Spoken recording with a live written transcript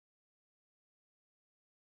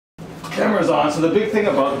Camera's on. So the big thing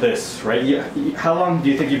about this, right? How long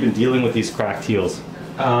do you think you've been dealing with these cracked heels?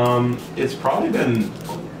 It's probably been,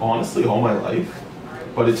 honestly, all my life,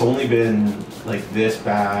 but it's only been like this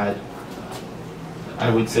bad,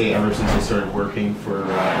 I would say, ever since I started working for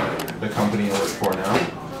the company I work for now.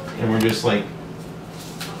 And we're just like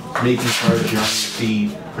making cars, you're on your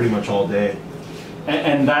feet pretty much all day.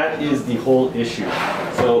 And that is the whole issue.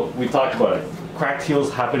 So we talked about it. Cracked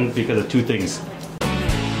heels happen because of two things.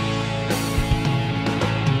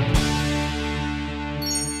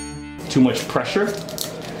 Too much pressure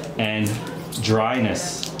and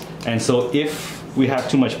dryness. And so if we have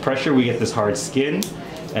too much pressure, we get this hard skin,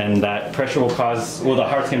 and that pressure will cause, well, the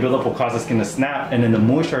hard skin buildup will cause the skin to snap, and then the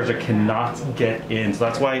moisturizer cannot get in. So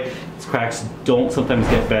that's why these cracks don't sometimes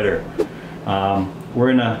get better.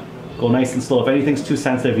 We're gonna go nice and slow. If anything's too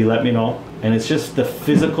sensitive, you let me know. And it's just the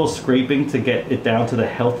physical scraping to get it down to the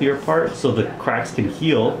healthier part so the cracks can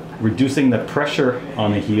heal, reducing the pressure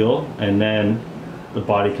on the heel, and then the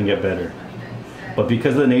body can get better. But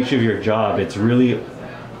because of the nature of your job, it's really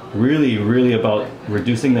about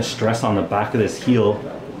reducing the stress on the back of this heel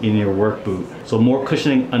in your work boot. So more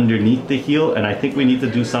cushioning underneath the heel, and I think we need to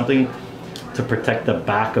do something to protect the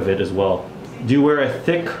back of it as well. Do you wear a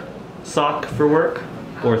thick sock for work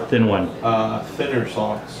or a thin one? Thinner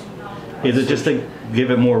socks. Is it just to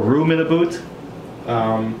give it more room in the boot?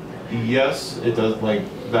 Yes, it does. Like,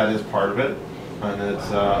 that is part of it. And it's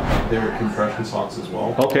they're compression socks as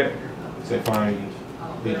well. Okay. So I find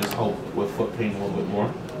they just help with foot pain a little bit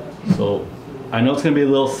more. So I know it's going to be a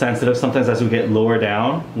little sensitive sometimes as we get lower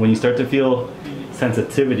down. When you start to feel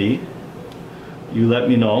sensitivity, you let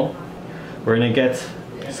me know. We're going to get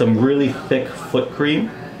some really thick foot cream,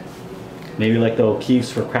 maybe like the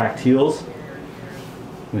O'Keeffe's for cracked heels.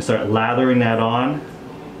 We start lathering that on,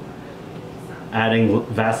 adding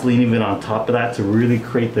Vaseline even on top of that to really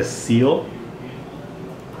create the seal.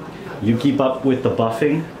 You keep up with the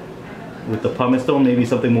buffing, with the pumice stone, maybe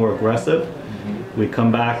something more aggressive. We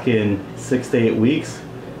come back in 6 to 8 weeks,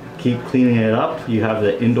 keep cleaning it up. You have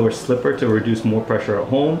the indoor slipper to reduce more pressure at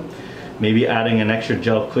home, maybe adding an extra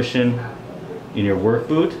gel cushion in your work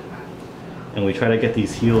boot, and we try to get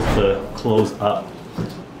these heels to close up.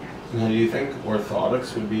 Now, do you think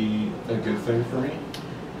orthotics would be a good thing for me?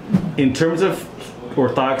 In terms of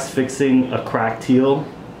orthotics fixing a cracked heel,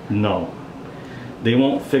 no. They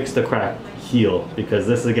won't fix the cracked heel because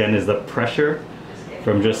this again is the pressure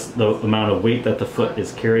from just the amount of weight that the foot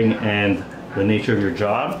is carrying and the nature of your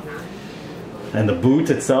job and the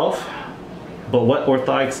boot itself. But what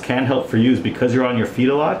orthotics can help for you is because you're on your feet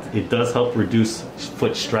a lot, it does help reduce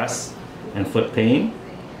foot stress and foot pain.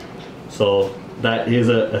 So that is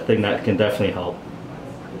a thing that can definitely help.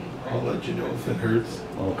 I'll let you know if it hurts.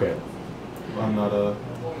 Okay. I'm not a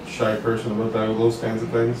shy person about those kinds of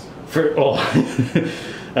things.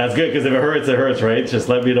 That's good, because if it hurts, right? Just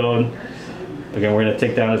let me know. Again, we're going to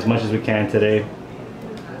take down as much as we can today.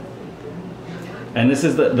 And this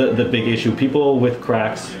is the big issue. People with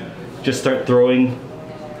cracks just start throwing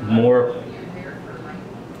more,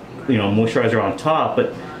 moisturizer on top,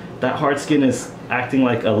 but that hard skin is acting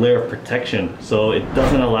like a layer of protection, so it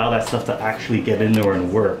doesn't allow that stuff to actually get in there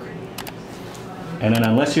and work. And then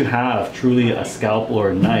unless you have truly a scalpel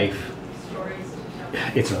or a knife,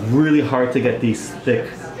 it's really hard to get these thick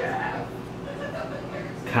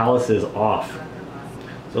calluses off.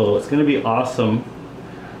 So it's going to be awesome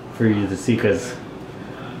for you to see, because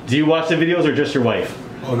do you watch the videos or just your wife?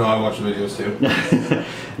 Oh no, I watch the videos too.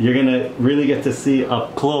 You're going to really get to see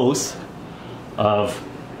up close of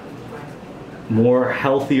more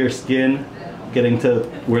healthier skin, getting to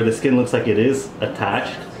where the skin looks like it is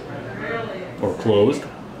attached or closed.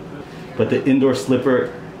 But the indoor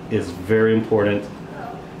slipper is very important,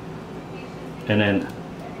 and then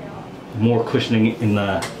more cushioning in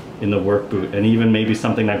the work boot, and even maybe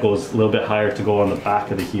something that goes a little bit higher to go on the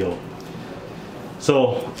back of the heel.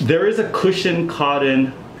 So there is a cushion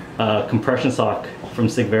cotton compression sock from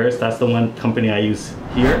Sigvaris. That's the one company I use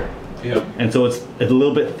here. Yeah. And so it's a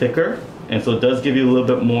little bit thicker, and so it does give you a little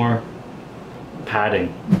bit more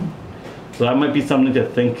padding. So that might be something to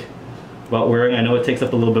think about wearing. I know it takes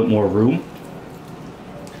up a little bit more room,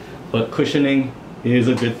 but cushioning is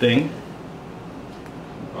a good thing.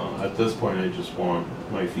 At this point, I just want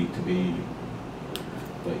my feet to be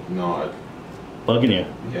like not bugging you.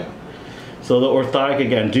 Yeah. So the orthotic,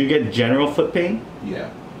 again, do you get general foot pain?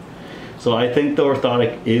 Yeah. So I think the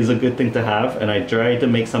orthotic is a good thing to have, and I tried to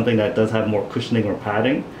make something that does have more cushioning or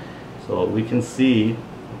padding. So we can see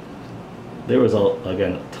there was,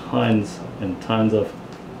 again, tons and tons of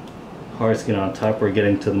hard skin on top. We're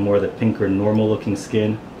getting to more of the pinker, normal looking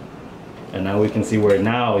skin. And now we can see where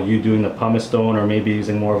now you doing the pumice stone or maybe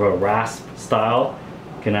using more of a rasp style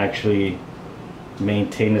can actually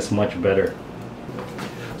maintain this much better.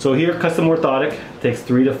 So here, custom orthotic takes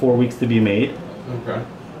 3 to 4 weeks to be made. Okay.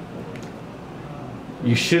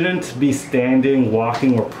 You shouldn't be standing,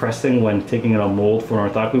 walking, or pressing when taking a mold for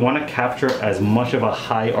an orthotic. We want to capture as much of a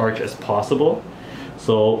high arch as possible.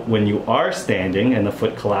 So when you are standing and the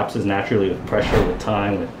foot collapses naturally with pressure, with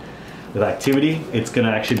time, with activity, it's going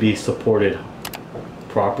to actually be supported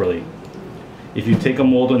properly. If you take a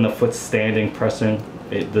mold when the foot's standing, pressing,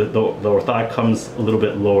 the orthotic comes a little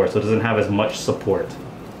bit lower, so it doesn't have as much support.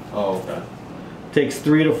 Oh, okay. Takes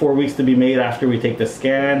 3 to 4 weeks to be made after we take the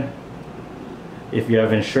scan. If you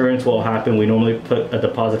have insurance, what will happen, we normally put a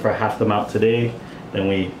deposit for half the amount today, then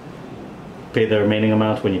we pay the remaining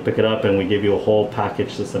amount when you pick it up, and we give you a whole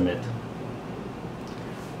package to submit.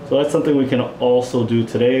 So that's something we can also do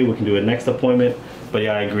today. We can do a next appointment. But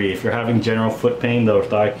yeah, I agree. If you're having general foot pain, the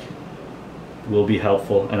orthotic will be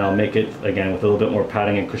helpful, and I'll make it again with a little bit more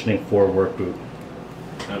padding and cushioning for work boot.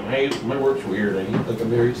 My work's weird. I need like a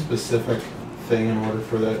very specific thing in order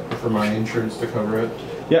for my insurance to cover it.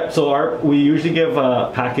 Yeah, so we usually give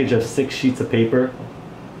a package of 6 sheets of paper,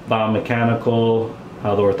 biomechanical,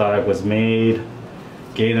 how the orthotic was made,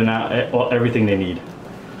 gait and everything they need.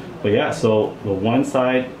 But yeah, so the one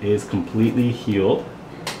side is completely healed,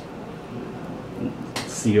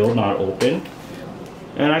 sealed, not open.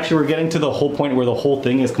 And actually we're getting to the whole point where the whole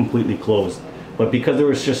thing is completely closed. But because there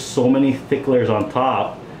was just so many thick layers on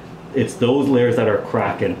top, it's those layers that are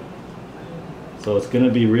cracking. So it's gonna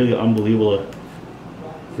be really unbelievable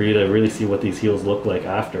for you to really see what these heels look like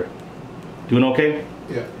after. Doing okay?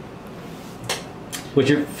 Yeah. What's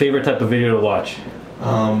your favorite type of video to watch?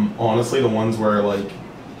 Honestly, the ones where like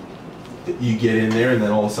you get in there and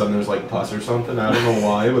then all of a sudden there's like pus or something. I don't know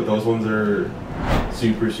why, but those ones are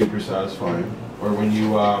super, super satisfying. Or when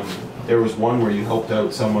you, there was one where you helped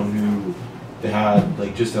out someone who they had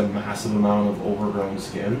like just a massive amount of overgrown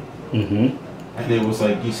skin. Mm-hmm. And it was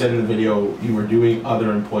like, you said in the video, you were doing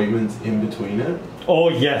other appointments in between it. Oh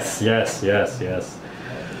yes, yes, yes, yes.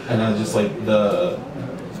 And I was just like,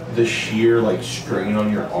 the sheer like strain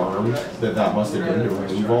on your arm that must have been to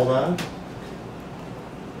remove all that.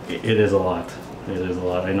 It is a lot. It is a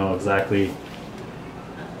lot. I know exactly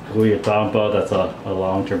who you're talking about. That's a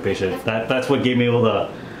long-term patient. That's what gave me all the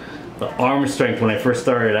arm strength when I first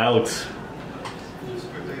started out.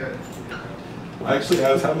 Actually,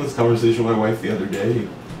 I was having this conversation with my wife the other day.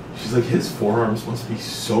 She's like, his forearms must be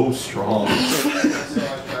so strong.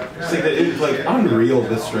 It's like unreal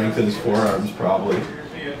the strength in his forearms, probably.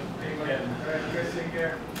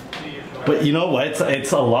 But you know what?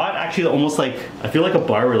 It's a lot. Actually, almost like I feel like a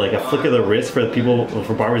barber, like a flick of the wrist for people,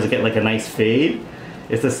 for barbers to get like a nice fade.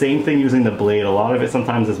 It's the same thing using the blade. A lot of it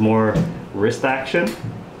sometimes is more wrist action.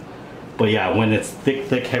 But yeah, when it's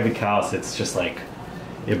thick, heavy callus, it's just like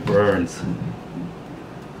it burns.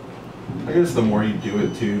 I guess the more you do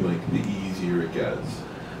it too, like the easier it gets.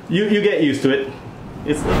 You get used to it.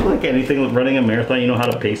 It's like anything with running a marathon. You know how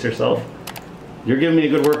to pace yourself. You're giving me a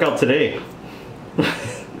good workout today.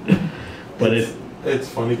 But it's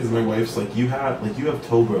funny because my wife's like, you have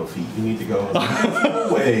TOEBRO feet. You need to go. I was like, there's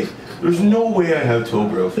no way. There's no way I have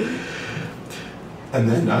TOEBRO feet. And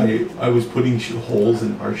then I was putting holes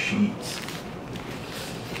in our sheets.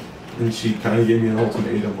 And she kind of gave me an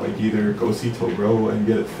ultimatum, like either go see TOEBRO and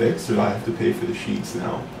get it fixed, or I have to pay for the sheets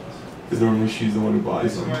now. Because normally she's the one who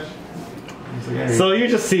buys them. Like, hey. So you're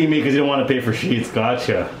just seeing me because you don't want to pay for sheets.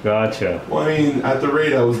 Gotcha, gotcha. Well, I mean, at the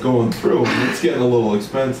rate I was going through, it's getting a little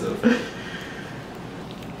expensive.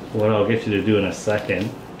 What I'll get you to do in a second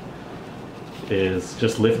is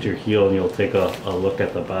just lift your heel and you'll take a look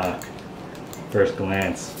at the back. First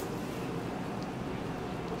glance.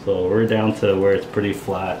 So we're down to where it's pretty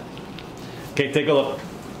flat. Okay, take a look.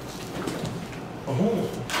 Oh,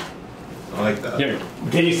 I like that. Here,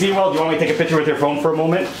 can you see well? Do you want me to take a picture with your phone for a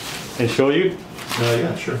moment and show you?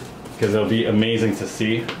 Yeah, sure. Because it'll be amazing to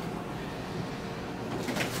see.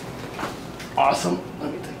 Awesome.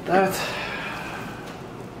 Let me take that.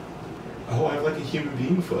 Oh, I have like a human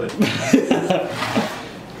being foot.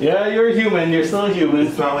 Yeah, you're human. You're still a human.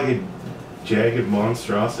 It's not like a jagged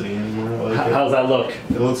monstrosity anymore. Like how's that look?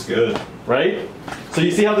 It looks good. Right? So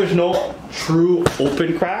you see how there's no true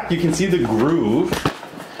open crack? You can see the groove,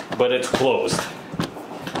 but it's closed.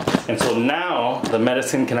 And so now the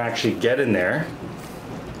medicine can actually get in there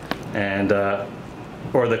and,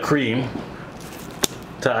 or the cream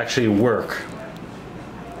to actually work.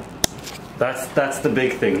 That's the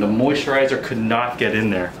big thing. The moisturizer could not get in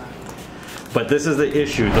there. But this is the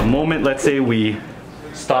issue. The moment, let's say we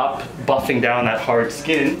stop buffing down that hard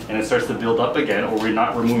skin and it starts to build up again, or we're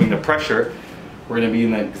not removing the pressure, we're going to be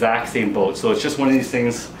in the exact same boat. So it's just one of these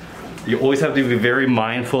things, you always have to be very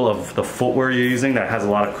mindful of the footwear you're using that has a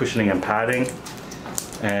lot of cushioning and padding,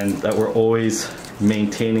 and that we're always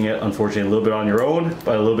maintaining it, unfortunately, a little bit on your own,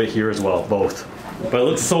 but a little bit here as well, both. But it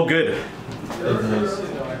looks so good.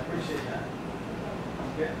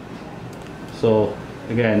 So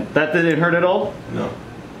again, that didn't hurt at all? No.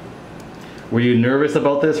 Were you nervous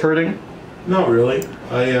about this hurting? Not really.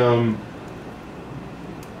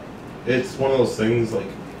 It's one of those things, like,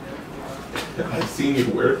 I've seen you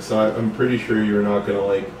work, so I'm pretty sure you're not gonna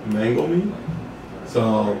like mangle me.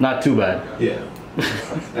 So not too bad. Yeah.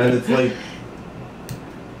 And it's like,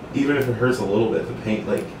 even if it hurts a little bit,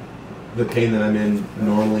 the pain that I'm in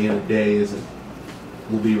normally in a day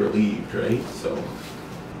will be relieved, right? So.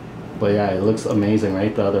 But yeah, it looks amazing,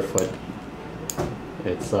 right? The other foot.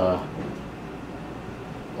 It's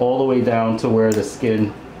all the way down to where the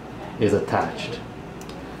skin is attached.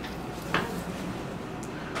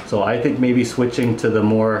 So I think maybe switching to the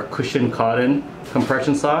more cushioned cotton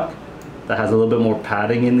compression sock that has a little bit more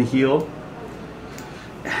padding in the heel,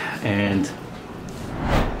 and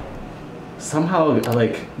somehow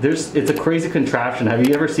like it's a crazy contraption. Have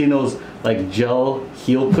you ever seen those like gel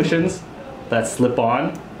heel cushions that slip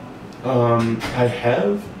on? I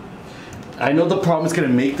have. I know the problem is going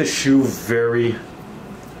to make the shoe very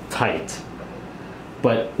tight,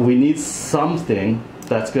 but we need something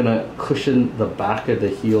that's going to cushion the back of the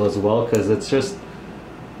heel as well, because it's just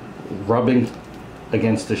rubbing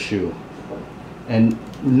against the shoe. And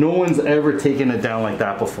no one's ever taken it down like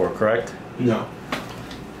that before, correct? No.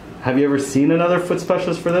 Have you ever seen another foot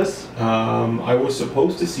specialist for this? I was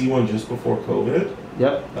supposed to see one just before COVID.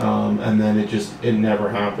 Yep. And then it never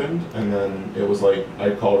happened. And then it was like,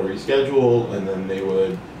 I'd call to reschedule, and then they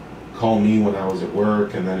would call me when I was at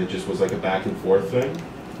work, and then it just was like a back and forth thing.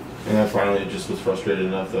 And then finally just was frustrated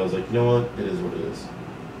enough that I was like, you know what, it is what it is.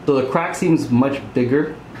 So the crack seems much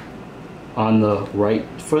bigger on the right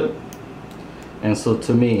foot. And so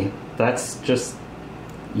to me, that's just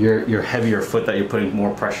your heavier foot that you're putting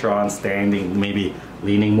more pressure on, standing, maybe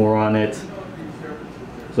leaning more on it.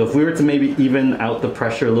 So if we were to maybe even out the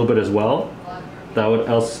pressure a little bit as well, that would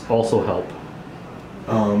also help.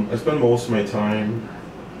 I spend most of my time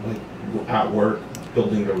like at work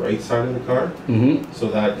building the right side of the car, so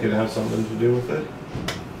that could have something to do with it,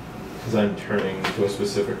 because I'm turning to a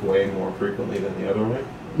specific way more frequently than the other way.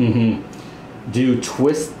 Do you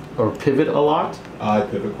twist or pivot a lot? I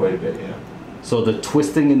pivot quite a bit, yeah. So the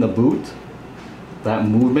twisting in the boot, that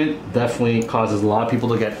movement definitely causes a lot of people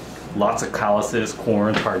to get lots of calluses,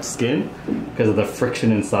 corns, hard skin because of the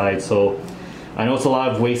friction inside. So I know it's a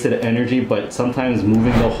lot of wasted energy, but sometimes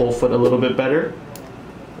moving the whole foot a little bit better,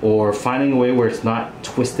 or finding a way where it's not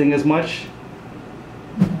twisting as much,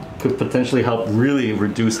 could potentially help really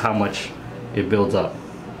reduce how much it builds up.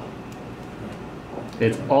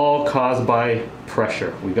 It's all caused by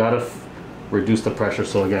pressure. We gotta reduce the pressure.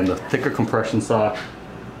 So again, the thicker compression sock,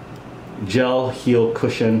 gel heel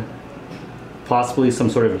cushion, possibly some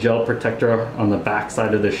sort of gel protector on the back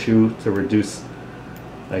side of the shoe to reduce,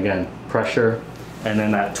 again, pressure. And then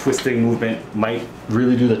that twisting movement might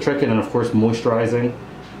really do the trick. And then of course, moisturizing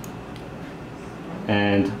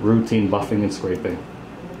and routine buffing and scraping.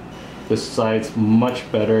 This side's much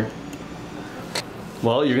better.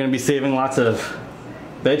 Well, you're gonna be saving lots of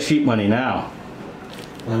bed sheet money now.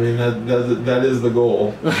 I mean, that is the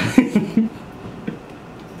goal.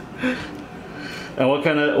 And what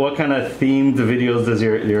kind of themed videos does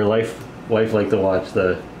your wife like to watch?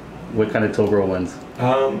 What kind of TOEBRO ones?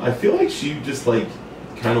 I feel like she just like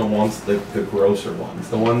kind of wants the grosser ones,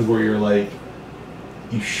 the ones where you're like,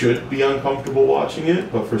 you should be uncomfortable watching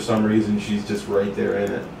it, but for some reason she's just right there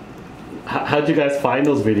in it. How'd you guys find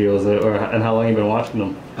those videos, and how long have you been watching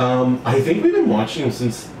them? I think we've been watching them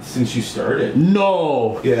since you started.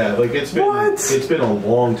 No. Yeah, like it's been a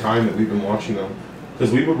long time that we've been watching them,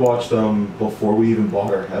 because we would watch them before we even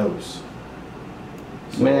bought our house.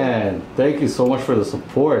 So, man, thank you so much for the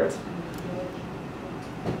support.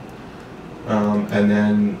 And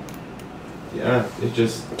then, yeah,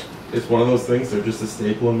 it's one of those things. They're just a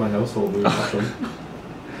staple in my household. We watch them.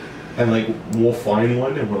 And like, we'll find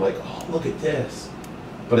one and we're like, oh, look at this.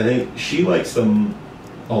 But I think she likes them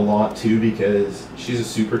a lot too, because she's a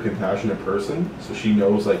super compassionate person. So she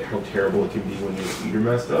knows like how terrible it can be when your feet are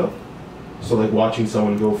messed up. So like watching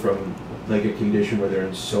someone go from like a condition where they're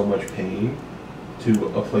in so much pain to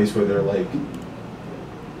a place where they're like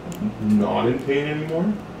not in pain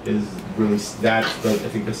anymore is really, that's like, I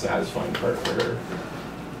think the satisfying part for her.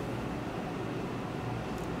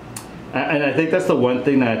 And I think that's the one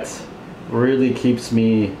thing that really keeps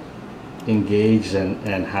me engaged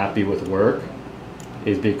and happy with work,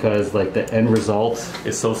 is because like the end result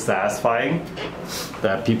is so satisfying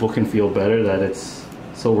that people can feel better, that it's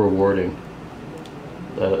so rewarding.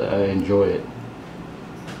 I enjoy it.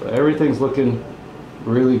 But everything's looking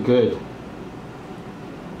really good.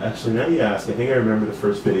 Actually, now you ask, I think I remember the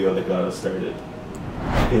first video that got us started.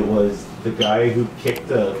 It was the guy who kicked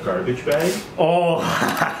the garbage bag. Oh,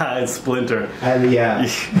 it's Splinter. And yeah,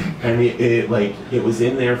 and it was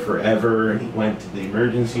in there forever. And he went to the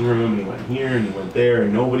emergency room, and he went here, and he went there,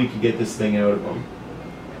 and nobody could get this thing out of him.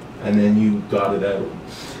 And then you got it out.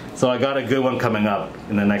 So I got a good one coming up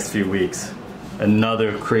in the next few weeks.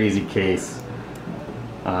 Another crazy case.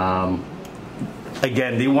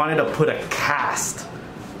 Again, they wanted to put a cast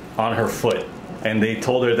on her foot, and they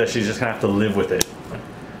told her that she's just gonna have to live with it.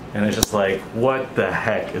 And it's just like, what the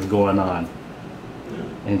heck is going on?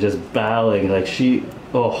 And just battling, like 6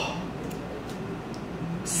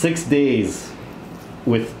 days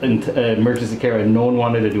with emergency care, and no one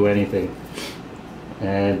wanted to do anything.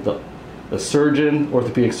 And the surgeon,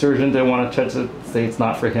 orthopedic surgeon, didn't want to touch it, say it's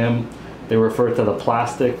not for him. They referred to the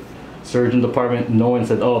plastic surgeon department. No one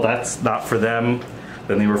said, oh, that's not for them.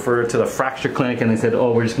 Then they referred to the fracture clinic, and they said,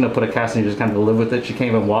 oh, we're just going to put a cast and you're just going to live with it. She can't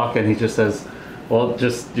even walk, and he just says, well, you're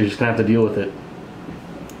just going to have to deal with it.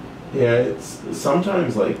 Yeah, it's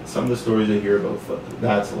sometimes like some of the stories I hear about foot,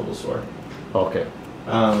 that's a little sore. Okay.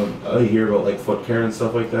 I hear about like foot care and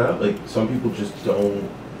stuff like that. Like some people just don't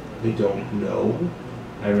know.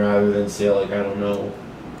 And rather than say like, I don't know,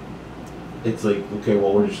 it's like, okay,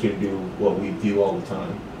 well, we're just going to do what we do all the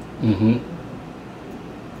time. Mm-hmm.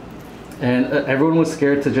 And everyone was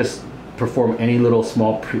scared to just perform any little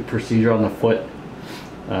small procedure on the foot.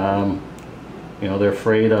 You know, they're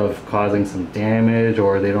afraid of causing some damage,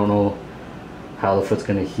 or they don't know how the foot's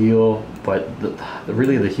going to heal. But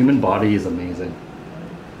really, the human body is amazing.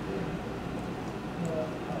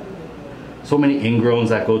 So many ingrowns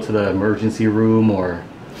that go to the emergency room or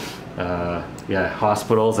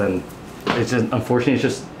hospitals, and it's just, unfortunately, it's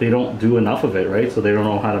just they don't do enough of it, right? So they don't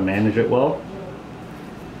know how to manage it well.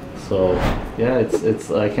 So yeah, it's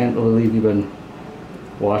I can't believe you've been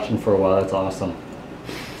watching for a while. That's awesome.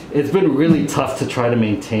 It's been really tough to try to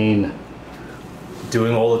maintain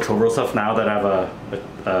doing all the TOEBRO stuff now that I have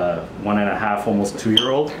a 1.5, almost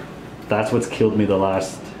 2-year-old. That's what's killed me the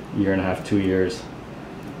last 1.5, 2 years.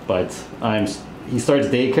 But he starts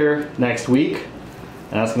daycare next week,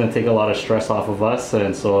 and that's going to take a lot of stress off of us,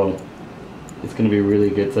 and so it's going to be really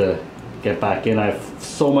good to get back in. I have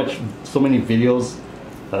so many videos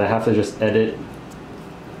that I have to just edit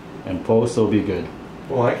and post, so it'll be good.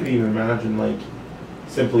 Well, I could even imagine like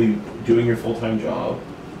simply doing your full-time job,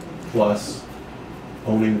 plus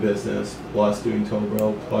owning the business, plus doing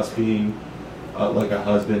TOEBRO, plus being like a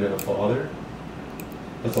husband and a father.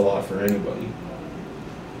 That's a lot for anybody.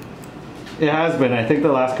 It has been. I think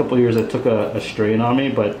the last couple of years it took a strain on me,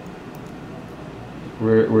 but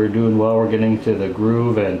we're doing well. We're getting to the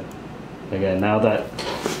groove, and again, now that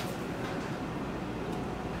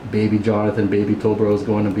baby Jonathan, baby TOEBRO is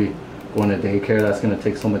going to be going to daycare, that's going to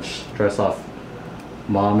take so much stress off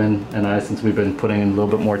Mom and I, since we've been putting in a little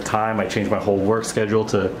bit more time. I changed my whole work schedule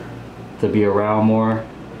to be around more.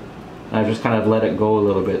 I've just kind of let it go a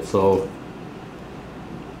little bit, so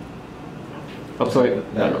I'm sorry.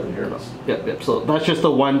 That really hurts. Yep. So that's just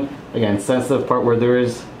the one, again, sensitive part where there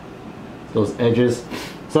is those edges.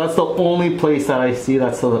 So that's the only place that I see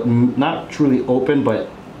that's not truly open, but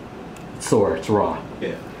it's sore, it's raw.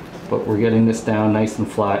 Yeah. But we're getting this down nice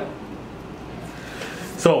and flat.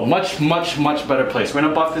 So much better place. We're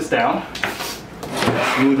gonna buff this down,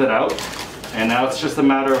 smooth it out, and now it's just a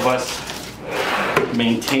matter of us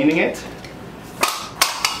maintaining it.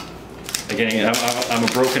 Again, I'm a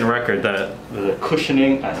broken record. The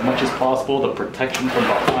cushioning as much as possible, the protection from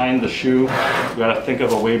behind the shoe. We gotta think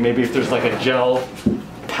of a way, maybe if there's like a gel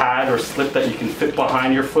pad or slip that you can fit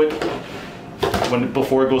behind your foot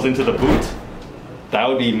before it goes into the boot. That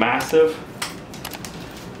would be massive.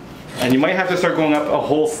 And you might have to start going up a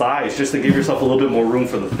whole size just to give yourself a little bit more room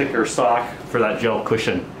for the thicker sock for that gel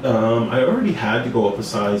cushion. I already had to go up a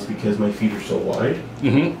size because my feet are so wide.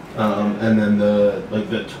 Mm-hmm. And then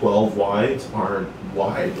the 12 wides aren't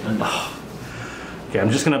wide enough. Okay, I'm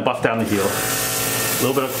just gonna buff down the heel. A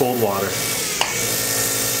little bit of cold water.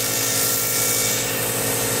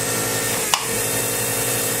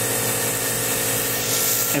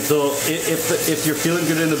 And so if you're feeling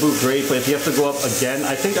good in the boot, great, but if you have to go up again,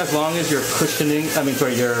 I think as long as you're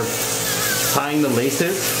you're tying the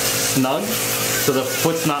laces snug, so the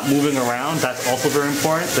foot's not moving around, that's also very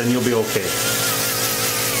important, then you'll be okay.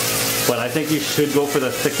 but I think you should go for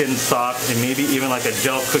the thickened sock and maybe even like a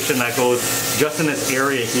gel cushion that goes just in this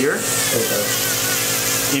area here. Okay.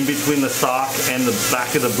 In between the sock and the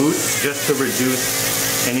back of the boot, just to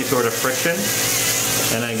reduce any sort of friction.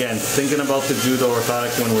 And again, thinking about to do the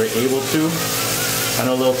orthotic when we're able to. I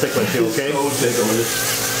know a little ticklish, you okay? So ticklish.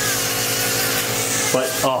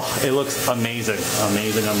 But oh, it looks amazing,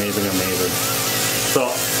 amazing, amazing, amazing.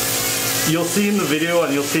 So you'll see in the video,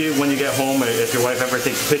 and you'll see when you get home if your wife ever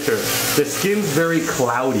takes a picture, the skin's very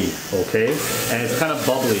cloudy, okay? And it's kind of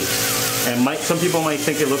bubbly. And some people might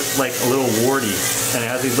think it looks like a little warty, and it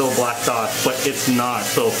has these little black dots, but it's not.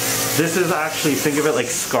 So this is actually, think of it like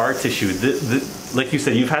scar tissue. Like you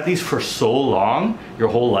said, you've had these for so long, your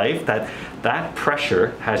whole life, that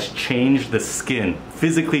pressure has changed the skin,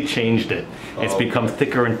 physically changed it. It's become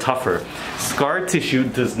thicker and tougher. Scar tissue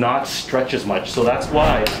does not stretch as much, so that's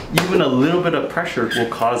why even a little bit of pressure will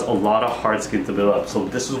cause a lot of hard skin to build up. So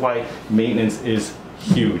this is why maintenance is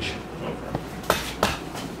huge.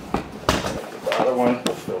 The other one.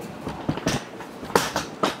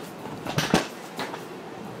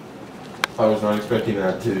 I was not expecting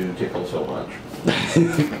that to tickle so much.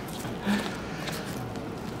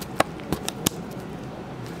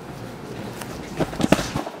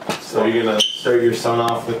 So you're gonna start your son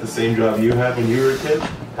off with the same job you had when you were a kid?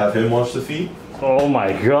 Have him wash the feet? Oh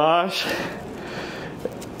my gosh.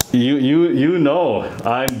 You know,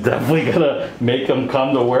 I'm definitely gonna make him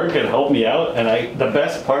come to work and help me out. And the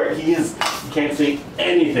best part, he can't say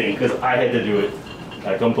anything because I had to do it.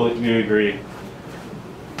 I completely agree.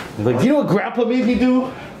 He's like, do you know what Grandpa made me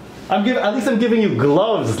do? At least I'm giving you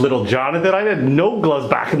gloves, little Jonathan. I had no gloves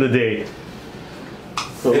back in the day.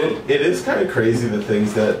 So, it is kind of crazy the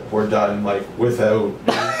things that were done like without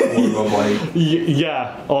like.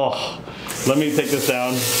 Yeah. Oh, let me take this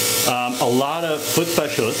down. A lot of foot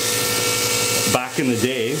specialists back in the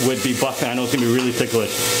day would be buffing. I know it's gonna be really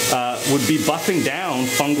ticklish. Would be buffing down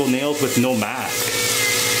fungal nails with no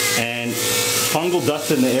mask, and fungal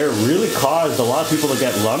dust in the air really caused a lot of people to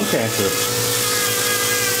get lung cancer.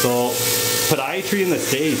 So podiatry in the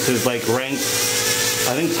States is like ranked,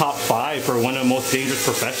 I think, top 5 for one of the most dangerous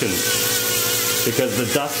professions, because the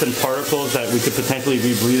dust and particles that we could potentially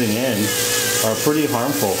be breathing in are pretty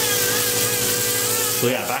harmful. So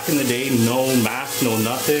yeah, back in the day, no mask, no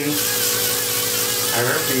nothing. I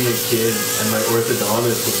remember being a kid and my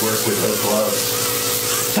orthodontist would work without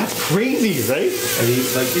gloves. That's crazy, right? And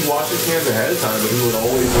he'd wash his hands ahead of time, but he would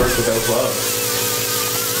always work without gloves.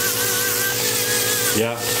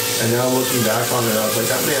 Yeah. And now looking back on it, I was like,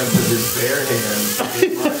 that man put his bare hands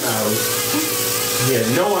in my mouth. He had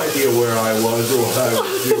no idea where I was or what I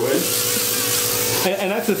was doing. And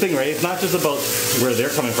that's the thing, right? It's not just about where they're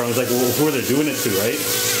coming from. It's like, well, who are they doing it to, right?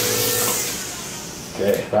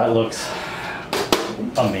 Okay, that looks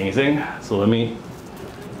amazing. So let me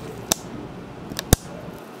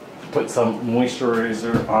put some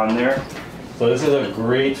moisturizer on there. So this is a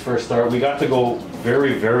great first start. We got to go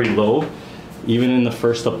very, very low, even in the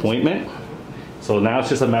first appointment. So now it's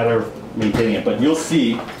just a matter of maintaining it. But you'll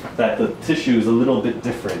see that the tissue is a little bit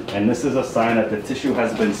different. And this is a sign that the tissue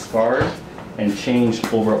has been scarred and changed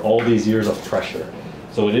over all these years of pressure.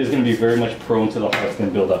 So it is going to be very much prone to the hard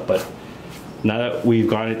skin buildup. But now that we've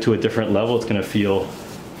gone it to a different level, it's going to feel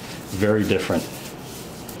very different.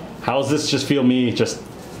 How's this just feel me just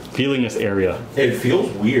feeling this area? It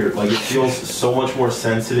feels weird. Like, it feels so much more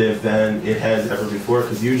sensitive than it has ever before,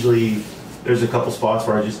 because usually there's a couple spots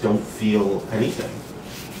where I just don't feel anything.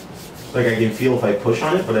 Like, I can feel if I push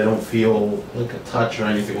on it, but I don't feel like a touch or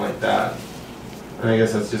anything like that. And I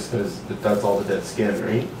guess that's just because that's all the dead skin,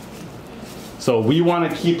 right? So we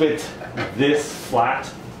want to keep it this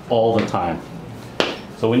flat all the time.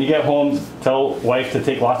 So when you get home, tell wife to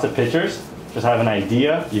take lots of pictures. Just have an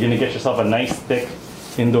idea. You're going to get yourself a nice thick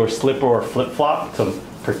indoor slipper or flip-flop to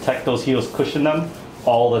protect those heels, cushion them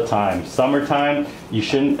all the time. Summertime, you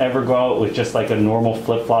shouldn't ever go out with just like a normal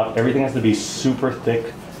flip-flop. Everything has to be super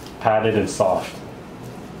thick, padded, and soft.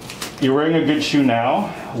 You're wearing a good shoe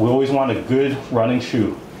now. We always want a good running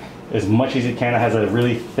shoe. As much as you can, it has a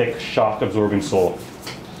really thick shock-absorbing sole.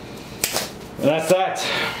 And that's that.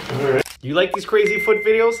 All right. You like these crazy foot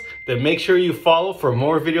videos? Then make sure you follow for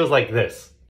more videos like this.